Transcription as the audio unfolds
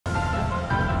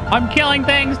I'm killing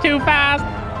things too fast.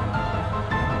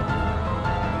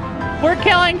 We're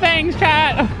killing things,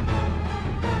 chat.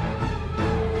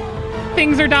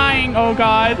 Things are dying. Oh,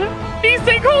 God. These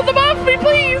things, hold them off me,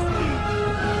 please.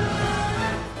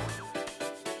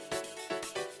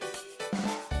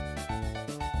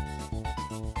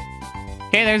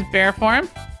 Okay, there's bear form.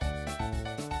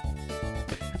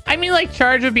 I mean, like,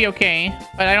 charge would be okay,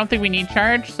 but I don't think we need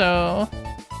charge, so...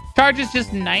 Charge is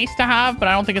just nice to have, but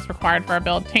I don't think it's required for our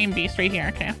build. Tame Beast right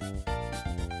here, okay.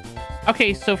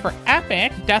 Okay, so for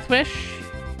Epic, Death Wish,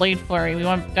 Blade Flurry. We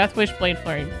want Death Wish, Blade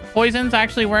Flurry. Poisons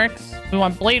actually works. We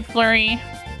want Blade Flurry.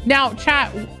 Now,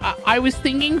 chat, I was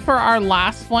thinking for our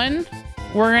last one,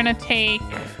 we're gonna take...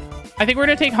 I think we're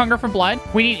gonna take Hunger for Blood.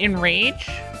 We need Enrage.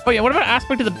 Oh yeah, what about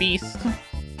Aspect of the Beast?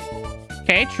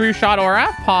 Okay, True Shot Aura,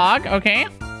 Pog, okay.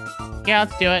 Yeah,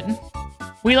 let's do it.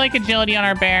 We like agility on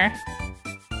our bear.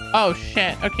 Oh,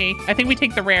 shit. Okay, I think we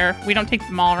take the rare. We don't take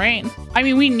the Maul, right? I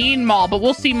mean, we need Maul, but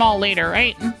we'll see Maul later,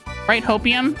 right? Right,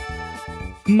 Hopium?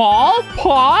 Maul,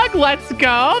 Pog, let's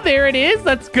go. There it is.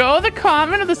 Let's go. The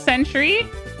common of the century.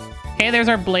 Okay, there's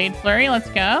our Blade Flurry. Let's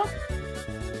go.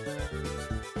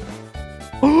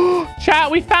 Oh, chat,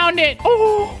 we found it.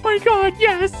 Oh, my God,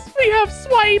 yes. We have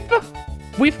Swipe.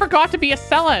 We forgot to be a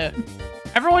sellout.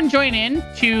 Everyone join in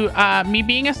to me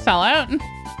being a sellout.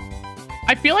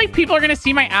 I feel like people are going to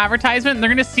see my advertisement and they're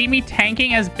going to see me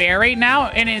tanking as bear right now.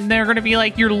 And they're going to be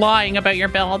like, you're lying about your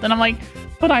build. And I'm like,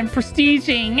 but I'm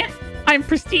prestiging. I'm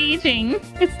prestiging.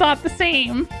 It's not the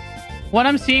same. What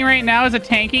I'm seeing right now is a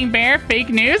tanking bear. Fake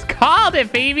news. Called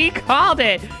it, baby. Called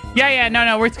it. Yeah.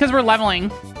 No. It's because we're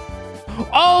leveling.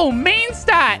 Oh, main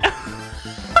stat.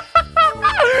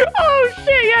 Oh,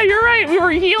 shit. Yeah, you're right. We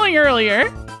were healing earlier.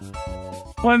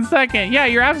 1 second. Yeah,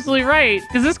 you're absolutely right.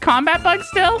 Is this combat bug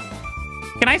still?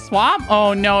 Can I swap?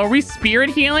 Oh, no. Are we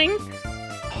spirit healing?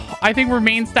 I think we're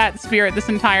main stat spirit this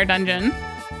entire dungeon.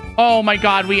 Oh, my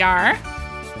God, we are.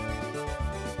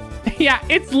 Yeah,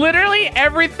 it's literally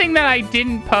everything that I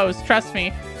didn't post. Trust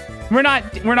me. We're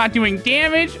not doing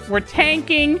damage. We're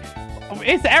tanking.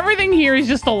 It's everything here is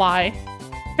just a lie.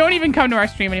 Don't even come to our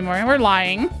stream anymore. We're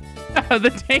lying.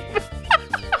 The tape.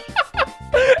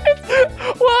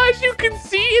 Well, as you can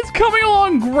see, it's coming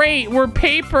along great. We're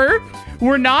paper.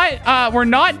 We're not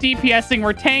DPSing.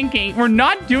 We're tanking. We're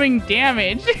not doing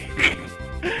damage.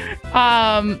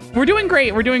 We're doing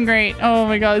great. We're doing great. Oh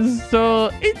my God, this is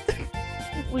so. I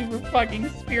can't believe we're fucking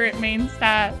spirit main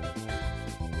stat.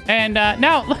 And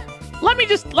now, let me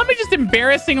just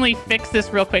embarrassingly fix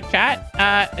this real quick, chat.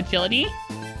 Agility.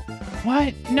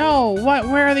 What? No. What?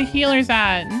 Where are the healers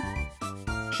at?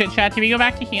 Shit, chat. Did we go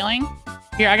back to healing?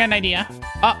 Here, I got an idea.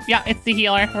 Oh, yeah, it's the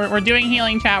healer. We're doing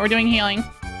healing, chat. We're doing healing.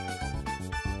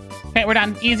 Okay, we're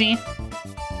done. Easy.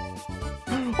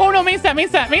 Oh, no, main set.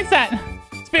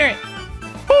 Spirit.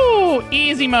 Ooh,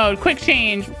 easy mode. Quick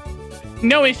change.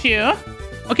 No issue.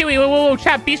 Okay, wait, whoa,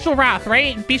 chat. Bestial Wrath,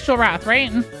 right? Bestial Wrath,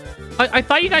 right? I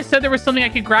thought you guys said there was something I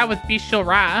could grab with Bestial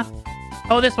Wrath.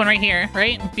 Oh, this one right here,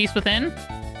 right? Beast Within.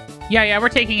 Yeah, we're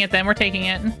taking it then. We're taking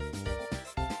it.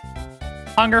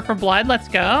 Hunger for Blood. Let's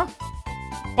go.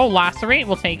 Oh, Lacerate.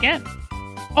 We'll take it.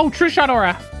 Oh, True Shot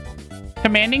Aura.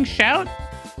 Commanding Shout.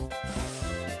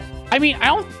 I mean, I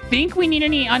don't think we need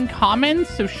any uncommons,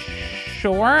 so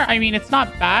sure. I mean, it's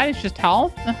not bad. It's just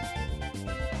health.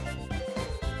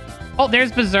 Oh,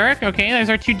 there's Berserk. Okay, there's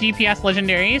our 2 DPS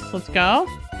legendaries. Let's go.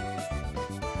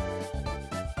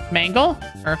 Mangle.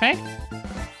 Perfect.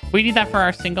 We need that for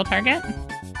our single target.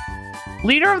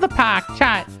 Leader of the Pack.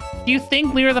 Chat. Do you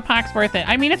think Leader of the Pack's worth it?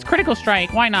 I mean, it's Critical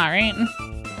Strike. Why not, right?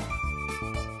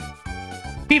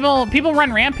 People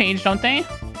run Rampage, don't they?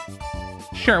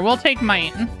 Sure, we'll take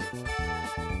Might.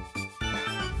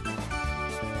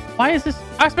 Why is this?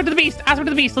 Aspect of the Beast. Aspect of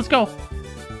the Beast. Let's go.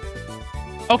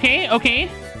 Okay.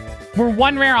 We're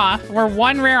 1 rare off. We're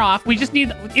 1 rare off. We just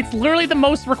need... It's literally the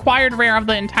most required rare of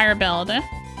the entire build.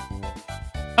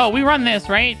 Oh, we run this,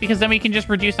 right? Because then we can just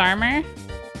reduce armor.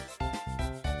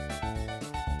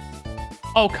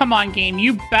 Oh, come on, game.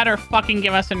 You better fucking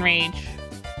give us Enrage.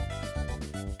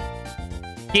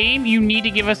 Game, you need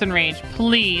to give us Enrage.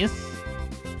 Please.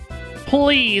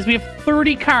 Please. We have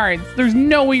 30 cards. There's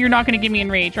no way you're not going to give me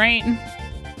Enrage, right?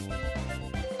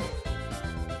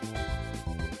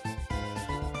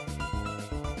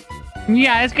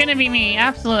 Yeah, it's going to be me.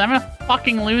 Absolutely. I'm going to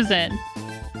fucking lose it.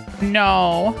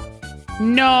 No.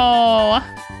 No,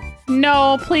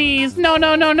 please. No.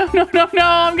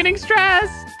 I'm getting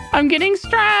stressed.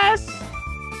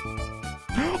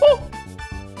 Oh!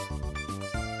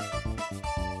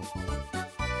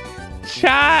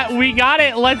 Chat, we got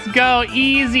it. Let's go.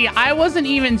 Easy. I wasn't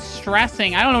even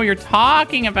stressing. I don't know what you're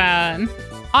talking about.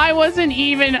 I wasn't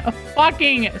even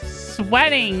fucking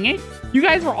sweating. You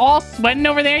guys were all sweating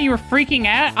over there. You were freaking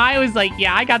out. I was like,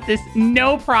 yeah, I got this.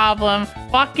 No problem.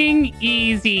 Fucking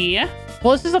easy.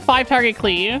 Well, this is a 5 target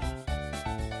cleave.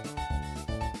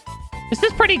 This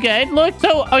is pretty good. Look,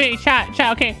 so, okay, chat,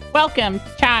 okay. Welcome,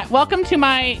 chat. Welcome to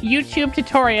my YouTube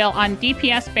tutorial on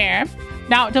DPS Bear.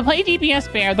 Now, to play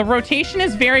DPS Bear, the rotation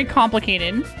is very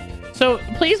complicated. So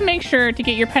please make sure to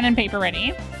get your pen and paper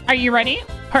ready. Are you ready?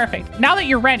 Perfect. Now that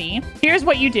you're ready, here's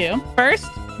what you do. First,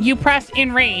 you press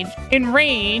Enrage.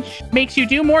 Enrage makes you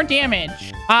do more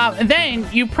damage. Then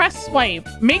you press Swipe.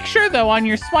 Make sure, though, on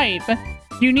your swipe,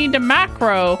 you need to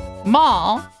macro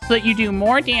Maul so that you do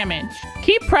more damage.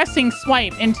 Keep pressing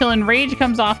Swipe until Enrage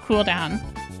comes off cooldown.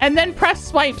 And then press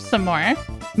Swipe some more.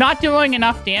 Not doing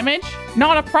enough damage?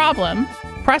 Not a problem.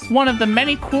 Press one of the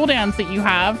many cooldowns that you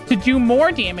have to do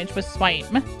more damage with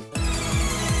Swipe.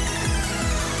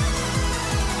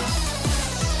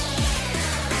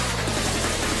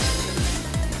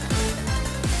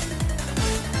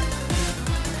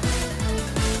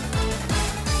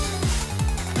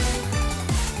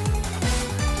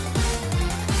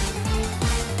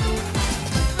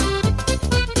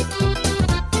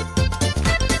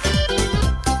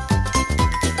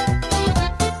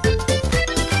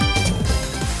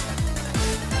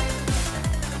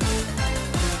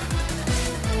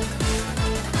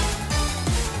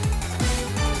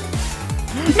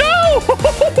 No!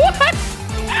 What?